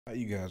How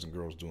you guys and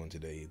girls doing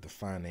today? The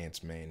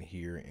Finance Man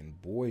here,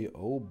 and boy,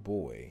 oh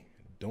boy,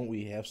 don't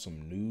we have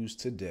some news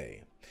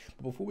today.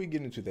 But before we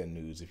get into that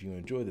news, if you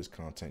enjoy this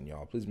content,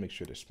 y'all, please make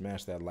sure to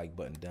smash that like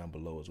button down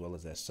below as well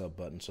as that sub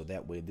button so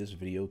that way this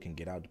video can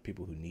get out to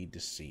people who need to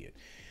see it.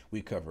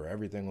 We cover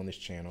everything on this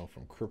channel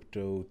from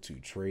crypto to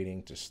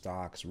trading to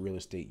stocks, real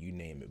estate, you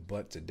name it.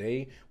 But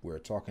today we're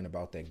talking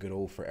about that good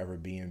old Forever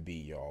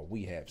BNB, y'all.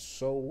 We have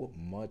so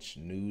much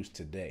news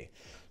today.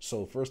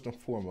 So first and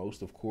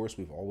foremost, of course,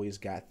 we've always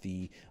got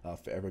the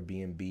Forever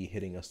BNB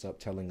hitting us up,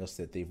 telling us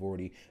that they've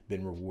already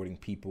been rewarding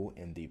people,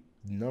 and the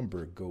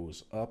number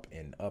goes up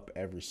and up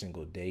every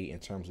single day in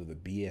terms of the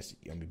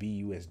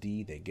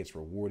BUSD that gets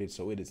rewarded.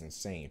 So it is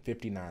insane.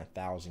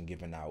 59,000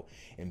 given out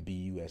in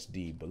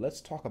BUSD. But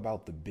let's talk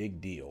about the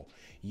big deal.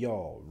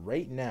 Y'all,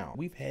 right now,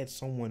 we've had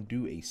someone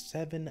do a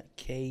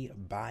 7K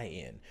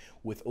buy-in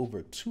with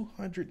over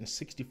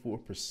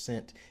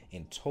 264%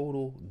 in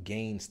total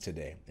gains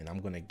today. And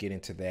I'm going to get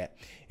into that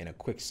in a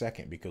quick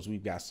second because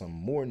we've got some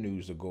more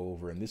news to go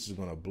over, and this is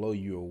going to blow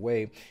you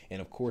away.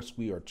 And of course,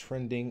 we are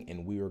trending,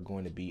 and we are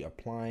going to be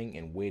applying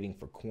and waiting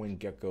for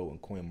CoinGecko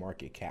and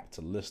CoinMarketCap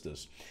to list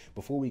us.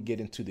 Before we get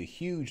into the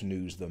huge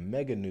news, the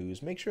mega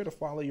news, make sure to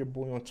follow your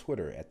boy on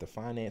Twitter at the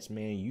Finance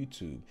Man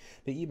YouTube.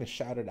 They even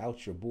shouted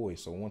out your boy.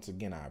 So once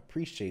again, I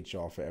appreciate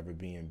y'all for Forever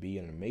BNB,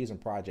 an amazing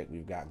project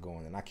we've got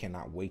going, and I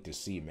cannot wait to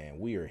see, man.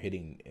 We are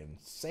hitting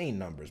insane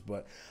numbers,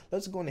 but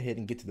let's go ahead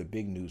and get to the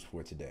big news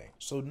for today.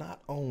 So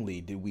not only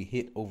did we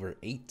hit over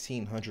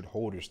 1,800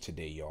 holders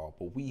today, y'all,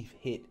 but we've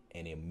hit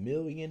 $1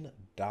 million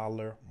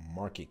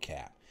market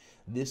cap.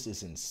 This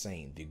is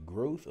insane. The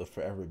growth of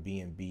Forever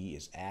BNB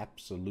is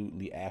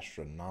absolutely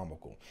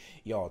astronomical.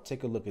 Y'all,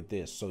 take a look at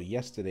this. So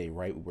yesterday,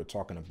 right, we were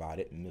talking about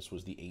it, and this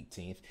was the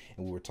 18th,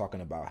 and we were talking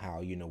about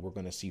how, we're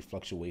going to see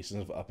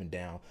fluctuations of up and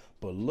down.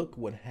 But look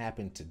what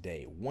happened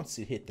today. Once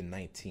it hit the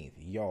 19th,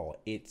 y'all,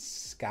 it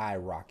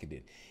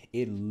skyrocketed.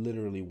 It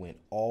literally went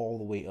all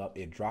the way up.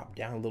 It dropped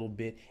down a little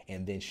bit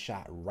and then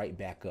shot right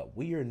back up.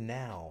 We are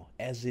now,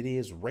 as it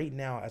is right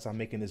now, as I'm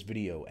making this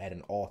video, at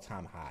an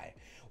all-time high.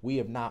 We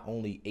have not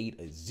only ate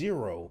a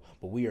zero,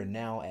 but we are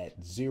now at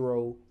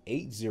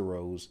 8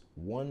 zeros,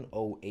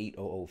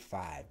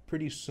 108005.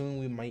 Pretty soon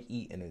we might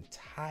eat an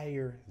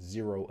entire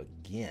zero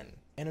again.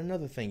 And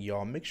another thing,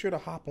 y'all, make sure to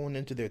hop on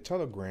into their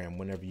Telegram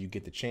whenever you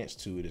get the chance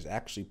to. It is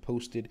actually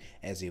posted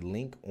as a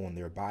link on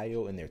their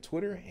bio and their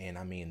Twitter. And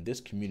I mean,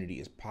 this community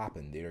is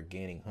popping. They're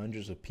gaining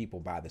hundreds of people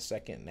by the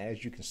second. And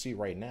as you can see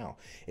right now,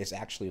 it's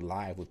actually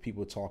live with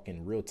people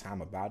talking real time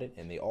about it.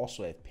 And they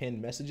also have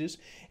pinned messages.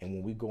 And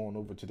when we go on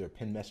over to their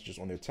pinned messages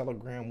on their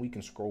Telegram, we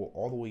can scroll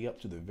all the way up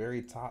to the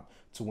very top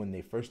to when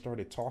they first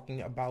started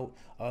talking about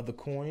the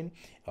coin,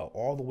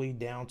 all the way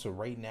down to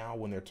right now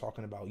when they're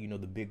talking about,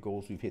 the big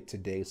goals we've hit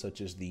today,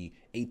 such as the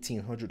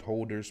 1,800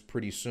 holders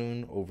pretty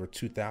soon, over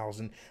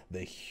 2,000,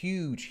 the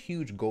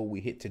huge goal we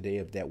hit today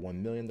of that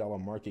 $1 million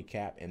market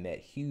cap, and that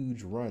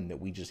huge run that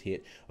we just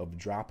hit of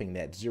dropping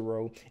that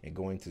zero and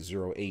going to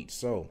 0.8.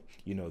 So,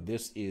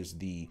 this is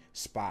the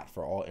spot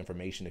for all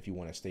information if you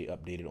want to stay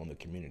updated on the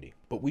community.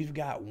 But we've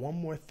got one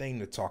more thing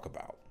to talk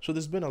about. So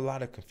there's been a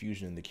lot of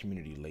confusion in the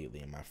community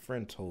lately, and my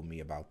friend told me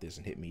about this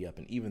and hit me up.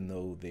 And even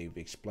though they've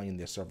explained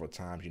this several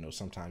times,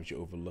 sometimes you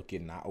overlook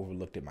it, and I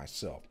overlooked it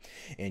myself.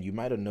 And you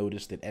might have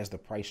noticed that as the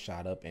price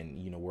shot up,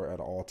 and we're at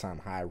an all-time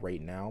high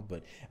right now,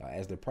 but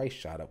as the price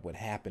shot up, what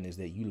happened is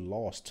that you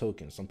lost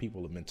tokens. Some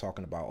people have been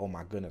talking about, oh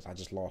my goodness, I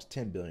just lost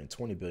 10 billion,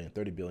 20 billion,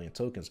 30 billion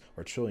tokens,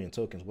 or trillion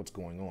tokens. What's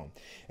going on?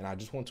 And I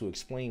just want to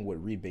explain what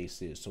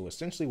rebase is. So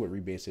essentially what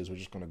rebase is, we're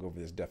just going to go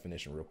over this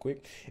definition real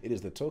quick. It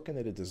is the token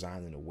that is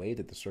designed in a way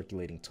that the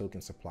circulating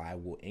token supply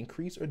will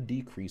increase or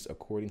decrease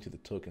according to the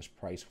token's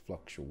price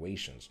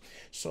fluctuations.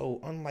 So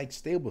unlike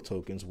stable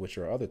tokens, which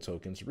are other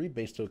tokens,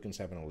 rebase tokens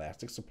have an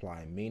elastic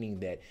supply, meaning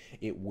that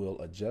it will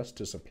adjust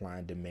to supply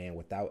and demand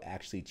without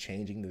actually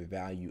changing the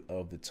value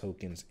of the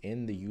tokens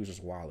in the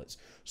user's wallets.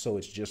 So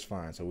it's just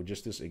fine. So with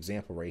just this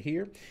example right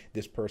here,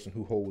 this person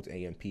who holds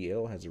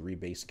AMPL has a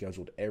rebase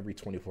scheduled every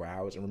 24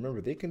 hours. And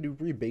remember, they can do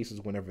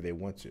rebases whenever they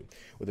want to.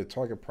 With a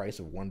target price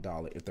of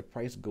 $1, if the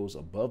price goes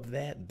above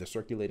that, the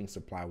circulating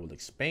supply will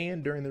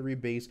expand during the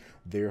rebase,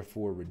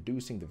 therefore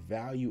reducing the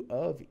value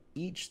of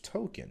each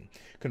token.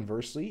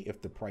 Conversely,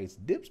 if the price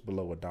dips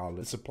below $1,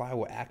 the supply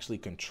will actually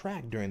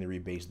contract during the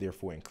rebase,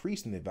 therefore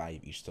increasing the value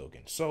of each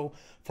token. So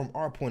from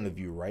our point of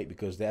view, right,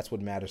 because that's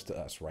what matters to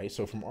us, right?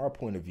 So from our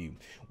point of view,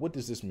 what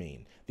does this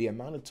mean? The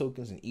amount of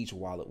tokens in each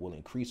wallet will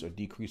increase or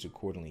decrease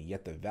accordingly,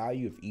 yet the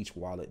value of each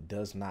wallet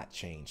does not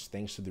change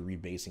thanks to the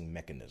rebasing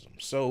mechanism.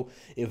 So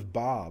if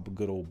Bob,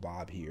 good old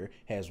Bob here,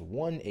 has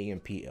one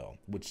AMPL,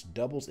 which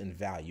doubles in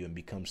value and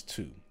becomes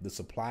 2, the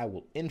supply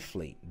will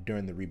inflate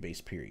during the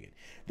rebase period.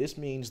 This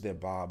means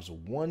that Bob's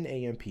 1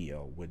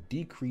 AMPL would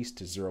decrease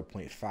to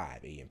 0.5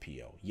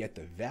 AMPL, yet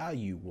the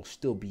value will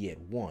still be at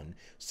 1,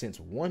 since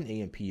 1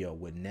 AMPL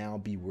would now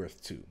be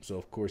worth 2. So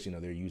of course,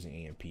 they're using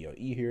AMPLE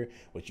here,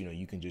 but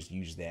you can just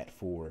use that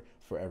for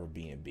Forever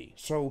BNB.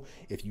 So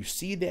if you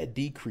see that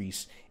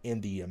decrease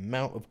in the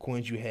amount of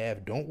coins you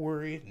have, don't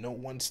worry. No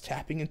one's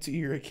tapping into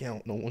your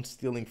account. No one's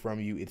stealing from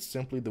you. It's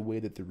simply the way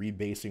that the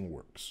rebasing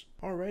works.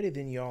 Alrighty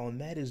then, y'all, and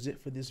that is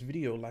it for this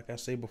video. Like I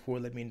say before,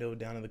 let me know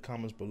down in the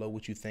comments below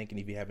what you think, and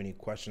if you have any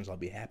questions, I'll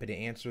be happy to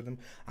answer them.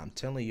 I'm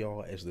telling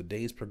y'all, as the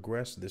days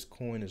progress, this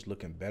coin is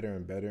looking better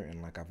and better,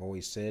 and like I've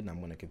always said, and I'm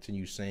going to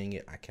continue saying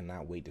it, I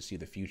cannot wait to see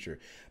the future.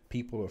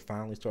 People are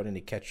finally starting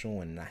to catch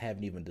on, and I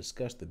haven't even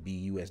discussed the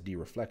BUSD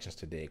reflections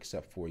today,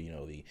 except for, you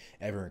know, the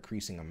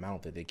ever-increasing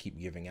amount that they keep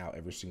giving out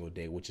every single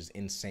day, which is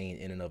insane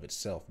in and of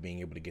itself, being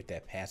able to get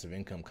that passive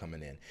income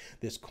coming in.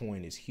 This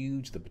coin is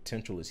huge, the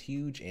potential is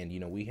huge, and,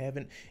 you know,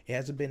 it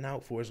hasn't been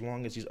out for as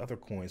long as these other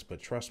coins, but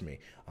trust me,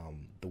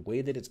 the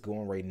way that it's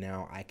going right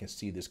now, I can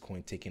see this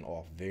coin taking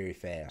off very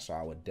fast. So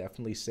I would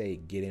definitely say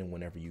get in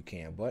whenever you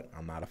can, but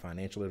I'm not a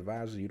financial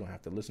advisor. You don't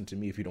have to listen to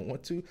me if you don't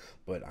want to,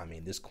 but I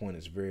mean, this coin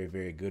is very,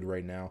 very good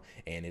right now,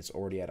 and it's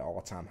already at an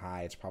all-time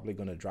high. It's probably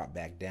going to drop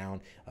back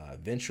down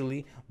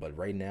eventually, but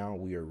right now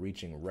we are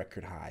reaching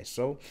record highs.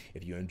 So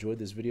if you enjoyed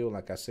this video,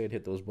 like I said,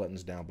 hit those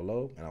buttons down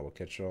below, and I will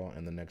catch y'all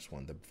in the next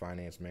one. The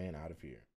Finance Man out of here.